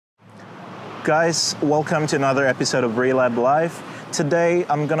Guys, welcome to another episode of Relab Live. Today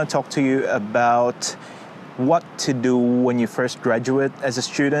I'm going to talk to you about what to do when you first graduate as a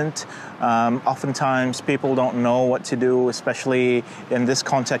student. Oftentimes people don't know what to do, especially in this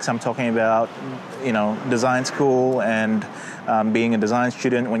context. I'm talking about, design school and being a design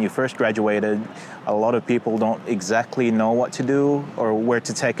student. When you first graduated, a lot of people don't exactly know what to do or where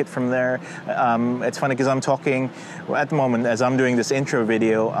to take it from there. It's funny because I'm talking at the moment, as I'm doing this intro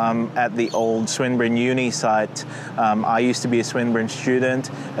video, I'm at the old Swinburne Uni site. I used to be a Swinburne student.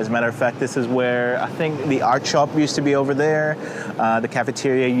 As a matter of fact, this is where I think the art shop used to be over there. The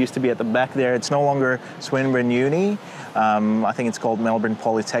cafeteria used to be at the back there. It's no longer Swinburne Uni. I think it's called Melbourne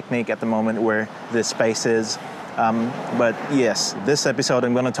Polytechnic at the moment where this space is. But yes, this episode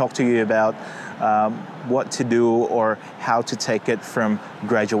I'm going to talk to you about what to do or how to take it from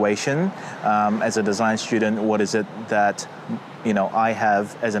graduation as a design student. What is it that I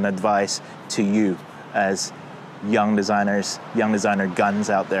have as an advice to you as young designers, young designer guns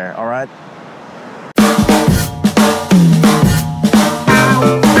out there? All right.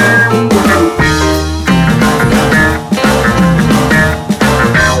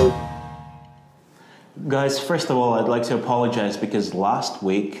 Guys, first of all, I'd like to apologize because last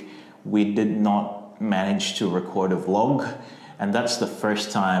week we did not manage to record a vlog, and that's the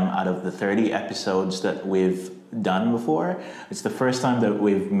first time out of the 30 episodes that we've done before. It's the first time that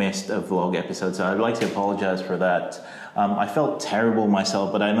we've missed a vlog episode, so I'd like to apologize for that. I felt terrible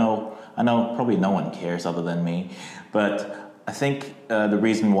myself, but I know probably no one cares other than me. But I think the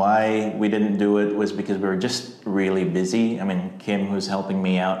reason why we didn't do it was because we were just really busy. I mean, Kim, who's helping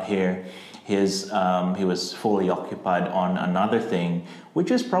me out here, he was fully occupied on another thing,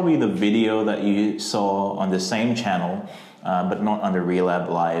 which is probably the video that you saw on the same channel, but not on the Relab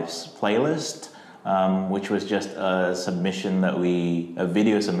Live's playlist, which was just a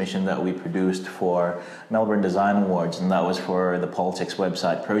video submission that we produced for Melbourne Design Awards, and that was for the Politics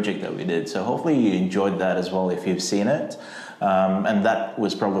website project that we did. So hopefully you enjoyed that as well if you've seen it. And that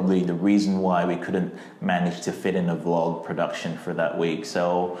was probably the reason why we couldn't manage to fit in a vlog production for that week.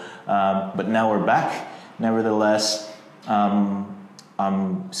 So, but now we're back. Nevertheless,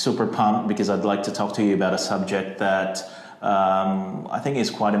 I'm super pumped because I'd like to talk to you about a subject that I think is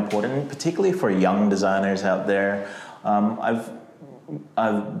quite important, particularly for young designers out there. I've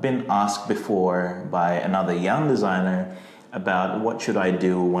been asked before by another young designer about what should I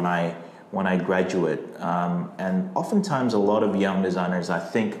do when I graduate, and oftentimes a lot of young designers, I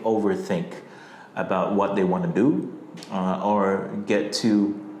think, overthink about what they want to do or get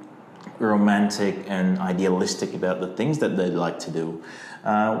too romantic and idealistic about the things that they'd like to do,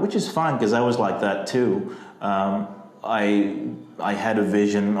 which is fine because I was like that too. I had a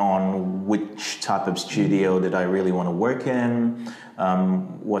vision on which type of studio did I really want to work in,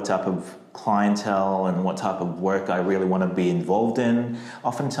 what type of clientele and what type of work I really want to be involved in.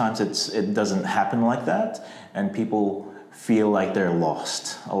 Oftentimes it doesn't happen like that, and people feel like they're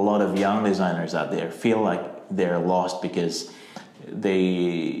lost. A lot of young designers out there feel like they're lost because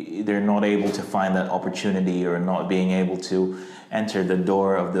they're not able to find that opportunity or not being able to enter the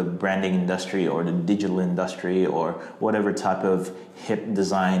door of the branding industry or the digital industry or whatever type of hip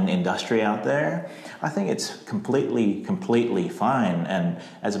design industry out there. I think it's completely fine. And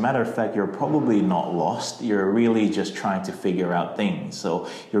as a matter of fact, you're probably not lost. You're really just trying to figure out things. So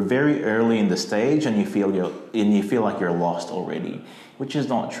you're very early in the stage and you feel like you're lost already, which is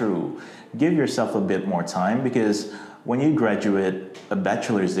not true. Give yourself a bit more time because when you graduate a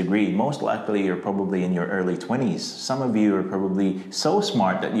bachelor's degree, most likely you're probably in your early 20s. Some of you are probably so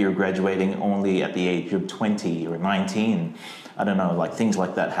smart that you're graduating only at the age of 20 or 19. I don't know, like things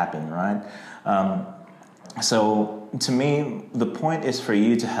like that happen, right? So to me, the point is for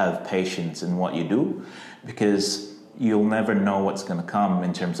you to have patience in what you do because you'll never know what's going to come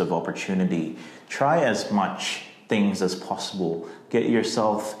in terms of opportunity. Try as much things as possible. Get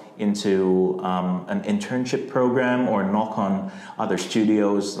yourself into an internship program or knock on other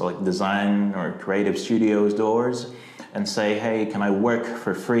studios like design or creative studios doors and say, hey, can I work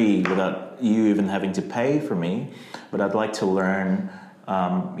for free without you even having to pay for me? But I'd like to learn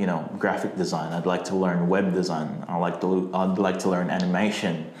graphic design. I'd like to learn web design. I'd like to learn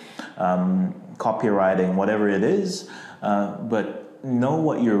animation, copywriting, whatever it is. But know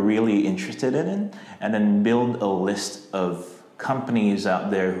what you're really interested in and then build a list of companies out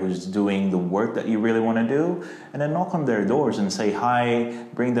there who's doing the work that you really want to do, and then knock on their doors and say hi,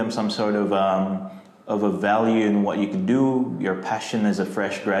 bring them some sort of a value in what you can do, your passion as a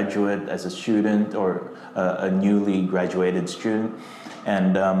fresh graduate, as a student or a newly graduated student,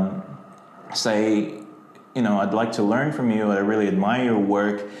 and say, I'd like to learn from you. I really admire your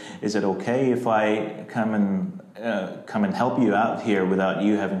work. Is it okay if I come and help you out here without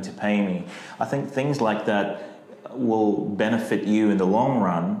you having to pay me? I think things like that will benefit you in the long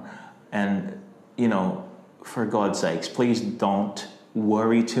run. And, for God's sakes, please don't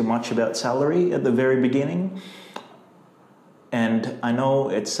worry too much about salary at the very beginning. And I know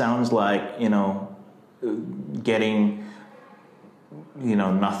it sounds like, getting,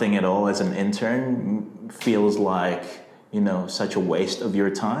 nothing at all as an intern feels like, such a waste of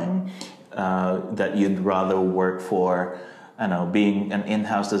your time, that you'd rather work for, being an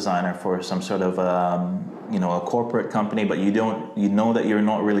in-house designer for some sort of, a corporate company, but you know that you're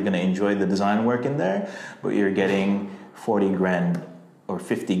not really going to enjoy the design work in there, but you're getting 40 grand or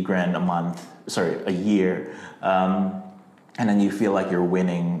 50 grand a year. And then you feel like you're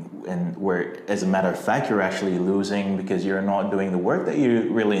winning, and where, as a matter of fact, you're actually losing because you're not doing the work that you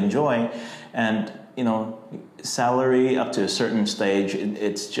really enjoy. And, salary up to a certain stage,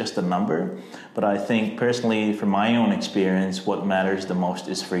 it's just a number. But I think personally, from my own experience, what matters the most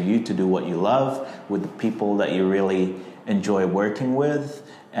is for you to do what you love with the people that you really enjoy working with.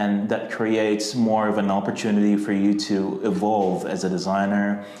 And that creates more of an opportunity for you to evolve as a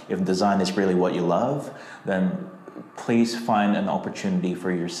designer. If design is really what you love, then please find an opportunity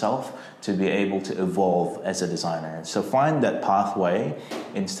for yourself to be able to evolve as a designer. So find that pathway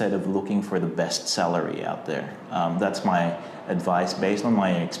instead of looking for the best salary out there. That's my advice based on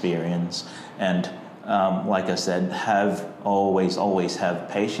my experience. And like I said, always have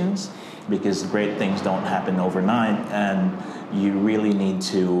patience, because great things don't happen overnight, and you really need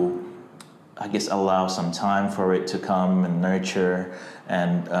to, allow some time for it to come and nurture,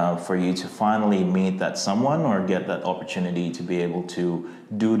 and for you to finally meet that someone or get that opportunity to be able to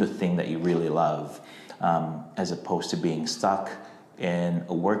do the thing that you really love, as opposed to being stuck in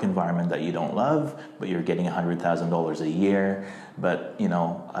a work environment that you don't love, but you're getting $100,000 a year. But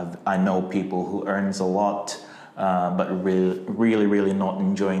I know people who earns a lot, but really not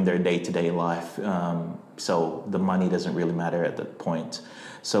enjoying their day-to-day life. So the money doesn't really matter at that point.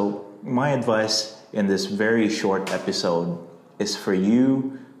 So my advice in this very short episode is for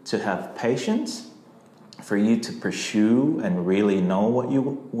you to have patience, for you to pursue and really know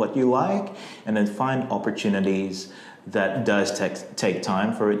what you like, and then find opportunities that does take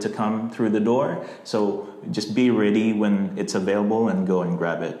time for it to come through the door. So just be ready when it's available and go and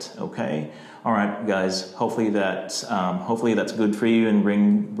grab it, okay? All right, guys, hopefully that's good for you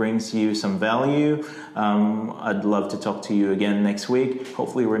and brings you some value. I'd love to talk to you again next week.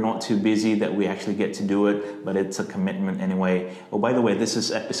 Hopefully we're not too busy that we actually get to do it, but it's a commitment anyway. Oh, by the way, this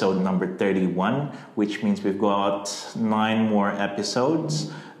is episode number 31, which means we've got 9 more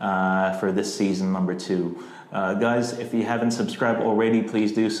episodes for this season number 2. Guys, if you haven't subscribed already,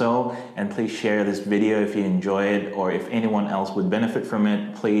 please do so, and please share this video if you enjoy it, or if anyone else would benefit from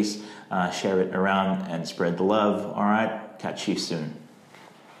it, please share it around and spread the love. All right, catch you soon.